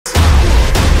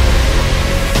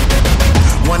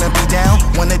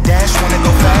Wanna dash, wanna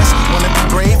go fast, wanna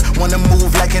be brave, wanna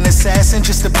move like an assassin.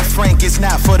 Just to be frank, it's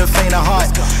not for the faint of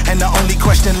heart. And the only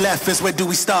question left is, where do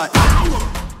we start?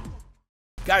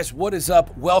 Guys, what is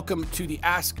up? Welcome to the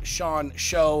Ask Sean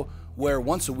Show, where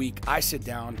once a week I sit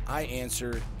down, I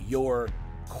answer your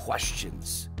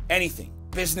questions. Anything,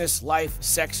 business, life,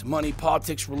 sex, money,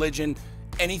 politics, religion,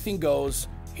 anything goes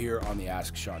here on the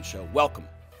Ask Sean Show. Welcome.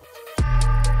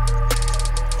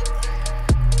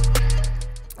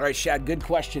 All right, Shad, good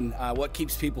question. What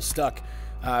keeps people stuck?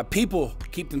 People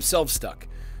keep themselves stuck.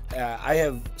 I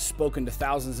have spoken to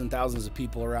thousands and thousands of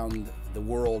people around the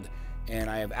world, and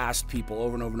I have asked people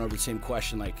over and over and over the same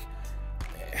question, like,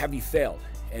 have you failed?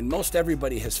 And most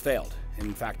everybody has failed. And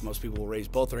in fact, most people will raise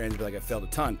both their hands and be like, I failed a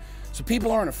ton. So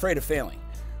people aren't afraid of failing.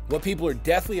 What people are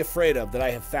deathly afraid of, that I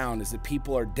have found, is that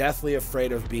people are deathly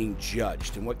afraid of being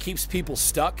judged. And what keeps people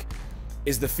stuck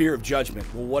is the fear of judgment.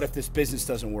 Well, what if this business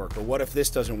doesn't work? Or what if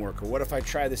this doesn't work? Or what if I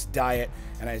try this diet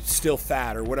and I'm still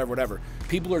fat? Or whatever.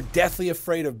 People are deathly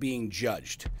afraid of being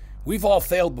judged. We've all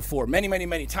failed before, many, many,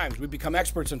 many times. We've become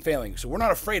experts in failing. So we're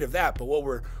not afraid of that. But what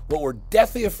we're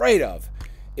deathly afraid of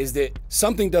is that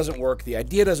something doesn't work, the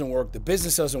idea doesn't work, the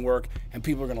business doesn't work, and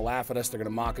people are gonna laugh at us, they're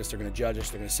gonna mock us, they're gonna judge us,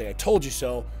 they're gonna say, I told you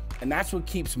so. And that's what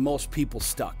keeps most people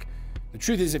stuck. The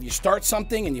truth is, if you start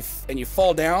something and you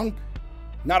fall down,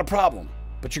 not a problem,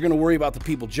 but you're gonna worry about the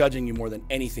people judging you more than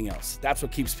anything else. That's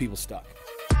what keeps people stuck.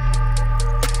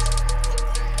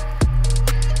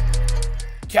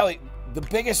 Kelly, the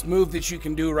biggest move that you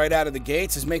can do right out of the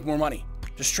gates is make more money.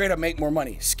 Just straight up make more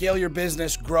money. Scale your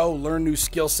business, grow, learn new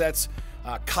skill sets,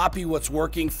 copy what's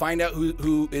working, find out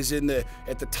who is at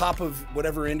the top of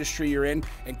whatever industry you're in,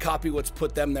 and copy what's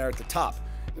put them there at the top.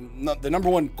 The number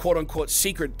one quote-unquote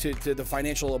secret to the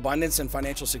financial abundance and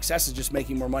financial success is just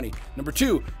making more money. Number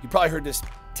two, you probably heard this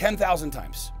 10,000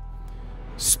 times.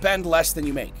 Spend less than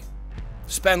you make.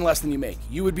 Spend less than you make.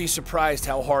 You would be surprised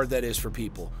how hard that is for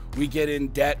people. We get in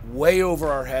debt way over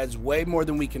our heads, way more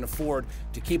than we can afford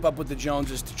to keep up with the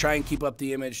Joneses, to try and keep up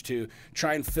the image, to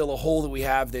try and fill a hole that we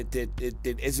have that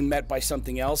isn't met by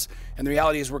something else. And the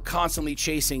reality is we're constantly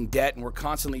chasing debt, and we're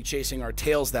constantly chasing our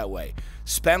tails that way.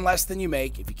 Spend less than you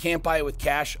make. If you can't buy it with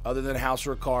cash other than a house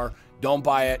or a car, don't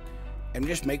buy it, and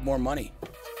just make more money.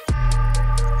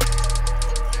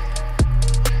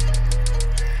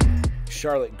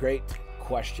 Charlotte, great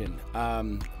question.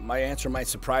 My answer might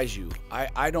surprise you.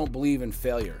 I don't believe in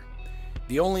failure.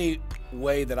 The only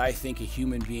way that I think a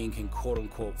human being can quote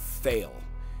unquote fail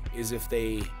is if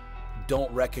they don't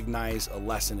recognize a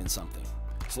lesson in something.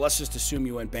 So let's just assume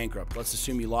you went bankrupt. Let's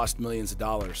assume you lost millions of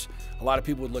dollars. A lot of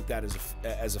people would look at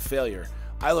that as a failure.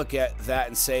 I look at that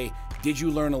and say, did you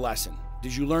learn a lesson?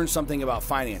 Did you learn something about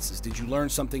finances? Did you learn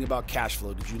something about cash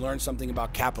flow? Did you learn something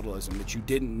about capitalism that you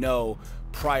didn't know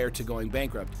prior to going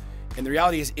bankrupt? And the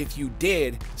reality is, if you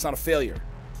did, it's not a failure.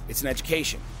 It's an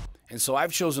education. And so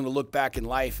I've chosen to look back in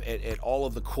life at all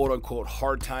of the quote-unquote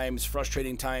hard times,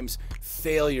 frustrating times,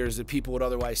 failures that people would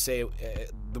otherwise say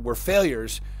were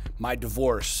failures. My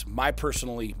divorce, my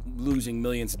personally losing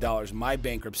millions of dollars, my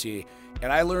bankruptcy.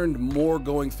 And I learned more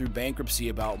going through bankruptcy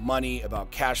about money,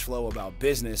 about cash flow, about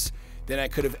business than I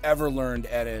could have ever learned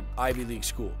at an Ivy League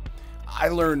school. I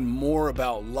learned more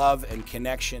about love and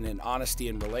connection and honesty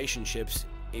and relationships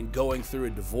in going through a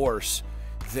divorce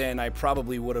than I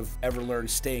probably would have ever learned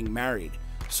staying married.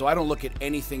 So I don't look at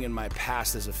anything in my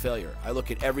past as a failure. I look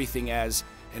at everything as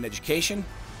an education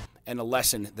and a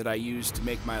lesson that I use to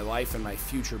make my life and my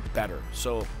future better.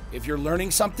 So if you're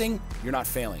learning something, you're not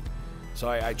failing. So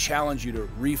I challenge you to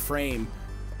reframe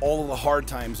all of the hard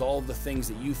times, all of the things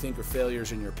that you think are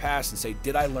failures in your past, and say,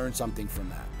 did I learn something from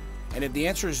that? And if the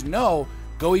answer is no,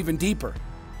 go even deeper.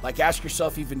 Like, ask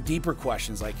yourself even deeper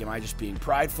questions, like, am I just being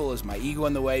prideful? Is my ego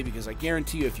in the way? Because I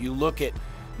guarantee you, if you look at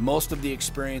most of the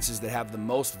experiences that have the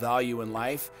most value in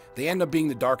life, they end up being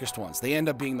the darkest ones. They end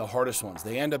up being the hardest ones.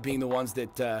 They end up being the ones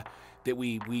that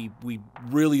we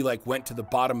really like went to the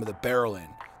bottom of the barrel in.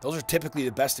 Those are typically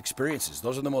the best experiences.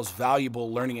 Those are the most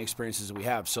valuable learning experiences that we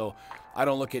have. So I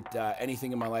don't look at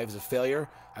anything in my life as a failure.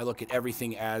 I look at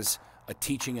everything as a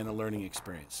teaching and a learning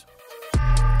experience.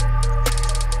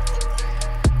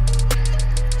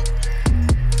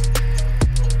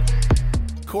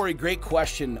 Corey, great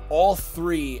question. All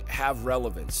three have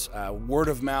relevance. Word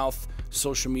of mouth,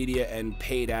 social media, and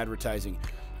paid advertising.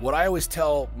 What I always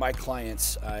tell my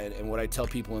clients and what I tell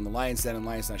people in the Lion's Den and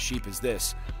Lion's Not Sheep is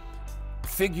this: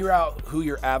 figure out who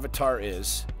your avatar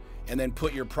is and then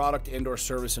put your product and or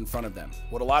service in front of them.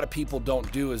 What a lot of people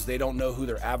don't do is they don't know who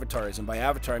their avatar is. And by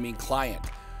avatar, I mean client.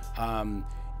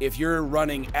 if you're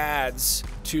running ads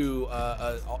to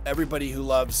everybody who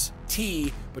loves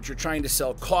tea, but you're trying to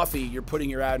sell coffee, you're putting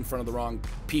your ad in front of the wrong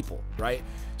people, right?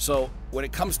 So when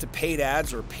it comes to paid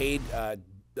ads or paid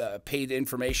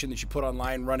information that you put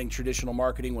online running traditional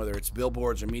marketing, whether it's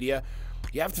billboards or media,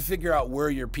 you have to figure out where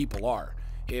your people are.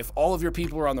 If all of your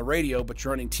people are on the radio, but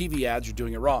you're running TV ads, you're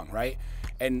doing it wrong, right?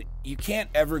 And you can't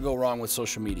ever go wrong with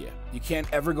social media. You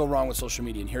can't ever go wrong with social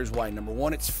media, and here's why. Number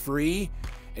one, it's free,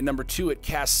 and number two, it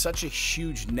casts such a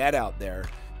huge net out there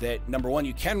that, number one,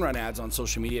 you can run ads on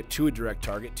social media to a direct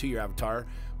target, to your avatar,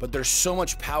 but there's so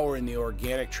much power in the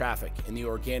organic traffic, in the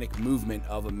organic movement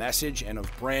of a message and of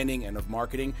branding and of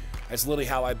marketing. That's literally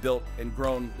how I built and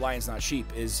grown Lions Not Sheep.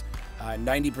 Is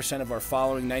 90% of our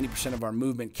following, 90% of our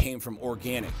movement came from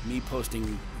organic, me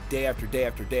posting day after day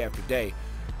after day after day.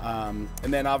 And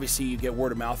then obviously you get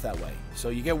word of mouth that way. So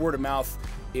you get word of mouth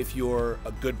if you're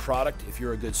a good product, if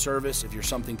you're a good service, if you're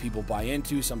something people buy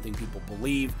into, something people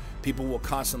believe. People will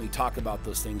constantly talk about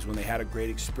those things. When they had a great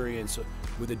experience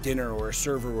with a dinner or a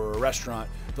server or a restaurant,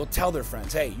 they'll tell their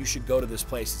friends, hey, you should go to this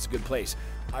place, it's a good place.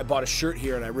 I bought a shirt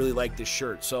here and I really like this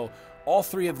shirt. So all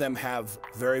three of them have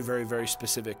very, very, very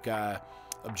specific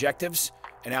objectives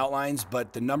and outlines,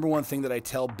 but the number one thing that I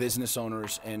tell business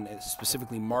owners and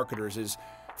specifically marketers is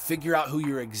figure out who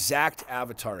your exact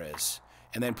avatar is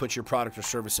and then put your product or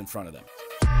service in front of them.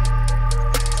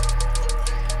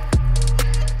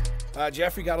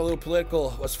 Jeffrey got a little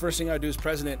political. What's the first thing I would do as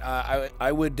president?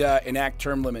 I would enact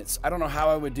term limits. I don't know how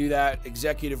I would do that.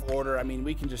 Executive order. I mean,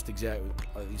 we can just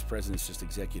these presidents just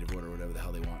executive order, whatever the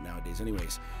hell they want nowadays.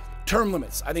 Anyways, term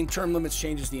limits. I think term limits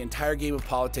changes the entire game of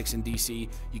politics in DC.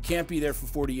 You can't be there for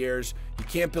 40 years. You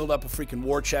can't build up a freaking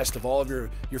war chest of all of your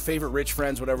favorite rich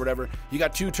friends, whatever. You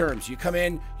got 2 terms. You come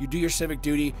in, you do your civic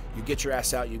duty, you get your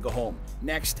ass out, you go home.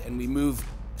 Next, and we move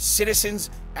citizens,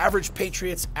 average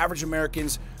patriots, average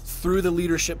Americans through the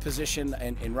leadership position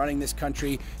in running this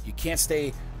country. You can't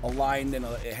stay aligned and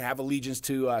have allegiance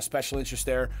to special interests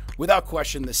there. Without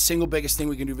question, the single biggest thing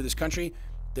we can do for this country,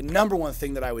 the number one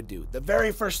thing that I would do, the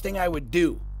very first thing I would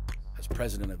do as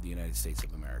President of the United States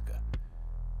of America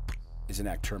is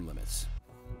enact term limits.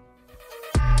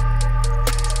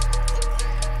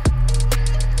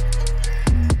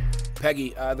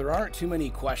 Peggy, there aren't too many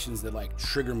questions that like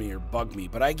trigger me or bug me,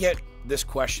 but I get this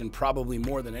question probably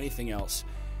more than anything else,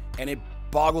 and it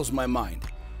boggles my mind.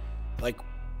 Like,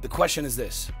 the question is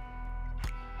this: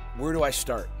 where do I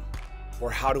start? Or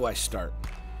how do I start?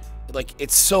 Like,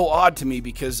 it's so odd to me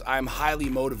because I'm highly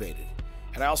motivated,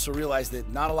 and I also realize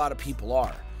that not a lot of people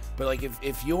are. But like,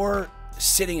 if you're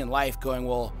sitting in life going,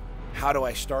 well, how do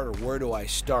I start or where do I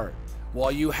start?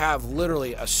 While you have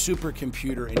literally a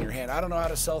supercomputer in your hand. I don't know how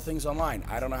to sell things online.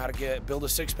 I don't know how to build a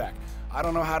six-pack. I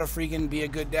don't know how to freaking be a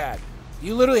good dad.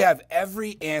 You literally have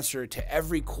every answer to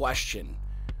every question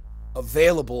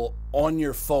available on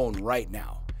your phone right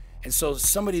now. And so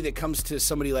somebody that comes to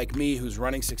somebody like me who's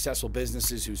running successful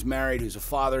businesses, who's married, who's a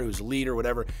father, who's a leader,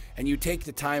 whatever, and you take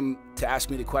the time to ask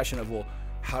me the question of, well,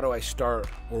 how do I start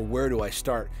or where do I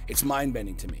start? It's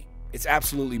mind-bending to me. It's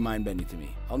absolutely mind-bending to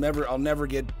me. I'll never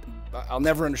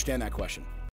understand that question.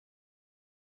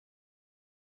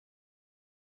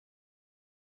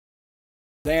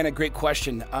 Diana, great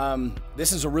question.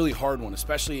 This is a really hard one,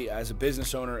 especially as a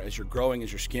business owner, as you're growing,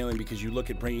 as you're scaling, because you look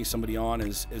at bringing somebody on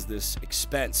as this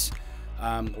expense.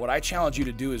 What I challenge you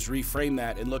to do is reframe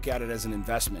that and look at it as an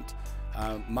investment.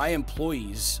 My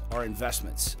employees are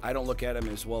investments. I don't look at them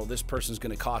as, well, this person's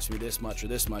going to cost me this much or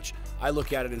this much. I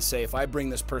look at it and say, if I bring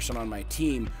this person on my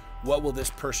team, what will this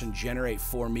person generate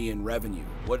for me in revenue?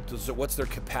 What's their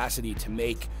capacity to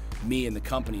make me and the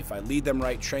company? If I lead them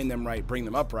right, train them right, bring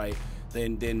them up right,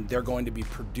 then they're going to be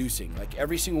producing. Like,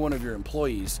 every single one of your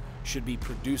employees should be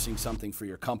producing something for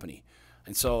your company.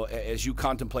 And so as you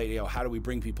contemplate, how do we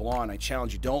bring people on? I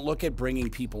challenge you, don't look at bringing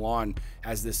people on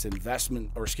as this investment,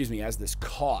 or excuse me, as this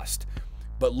cost,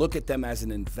 but look at them as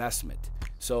an investment.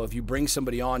 So if you bring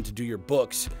somebody on to do your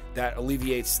books, that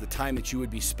alleviates the time that you would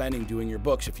be spending doing your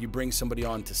books. If you bring somebody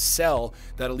on to sell,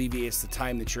 that alleviates the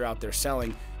time that you're out there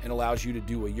selling and allows you to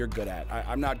do what you're good at.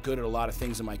 I'm not good at a lot of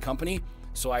things in my company,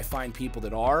 so I find people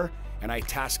that are, and I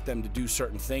task them to do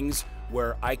certain things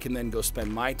where I can then go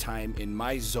spend my time in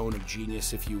my zone of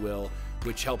genius, if you will,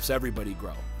 which helps everybody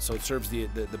grow. So it serves the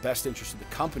best interest of the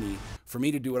company for me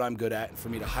to do what I'm good at and for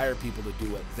me to hire people to do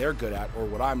what they're good at or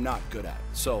what I'm not good at.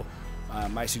 So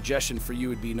my suggestion for you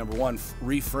would be, number one,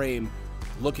 reframe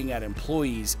looking at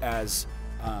employees as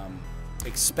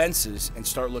expenses and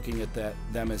start looking at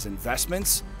them as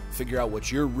investments. Figure out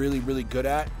what you're really, really good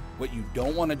at, what you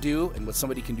don't want to do, and what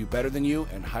somebody can do better than you,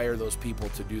 and hire those people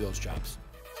to do those jobs.